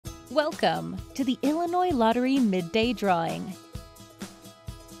Welcome to the Illinois Lottery Midday Drawing.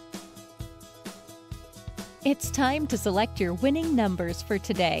 It's time to select your winning numbers for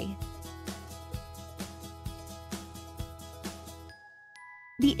today.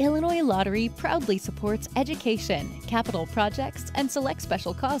 The Illinois Lottery proudly supports education, capital projects, and select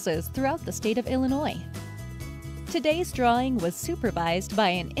special causes throughout the state of Illinois. Today's drawing was supervised by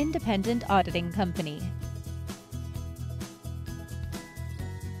an independent auditing company.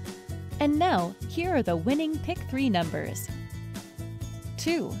 And now, here are the winning Pick 3 numbers: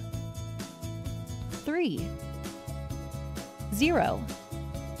 2, 3, 0,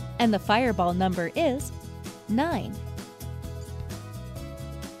 and the fireball number is 9.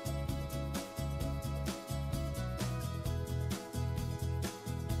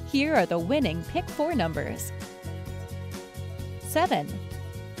 Here are the winning Pick 4 numbers: 7,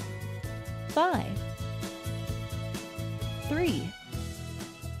 5, 3,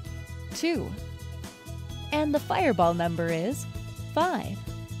 2, and the fireball number is 5.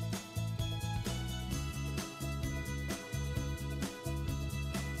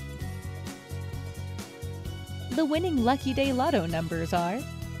 The winning Lucky Day Lotto numbers are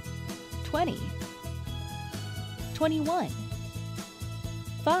 20, 21,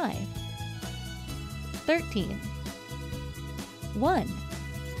 5, 13, 1.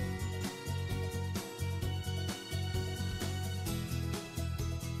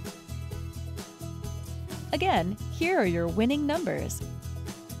 Again, here are your winning numbers.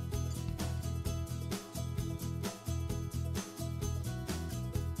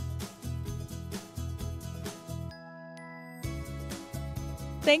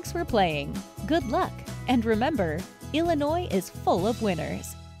 Thanks for playing. Good luck, and remember, Illinois is full of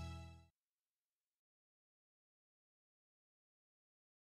winners.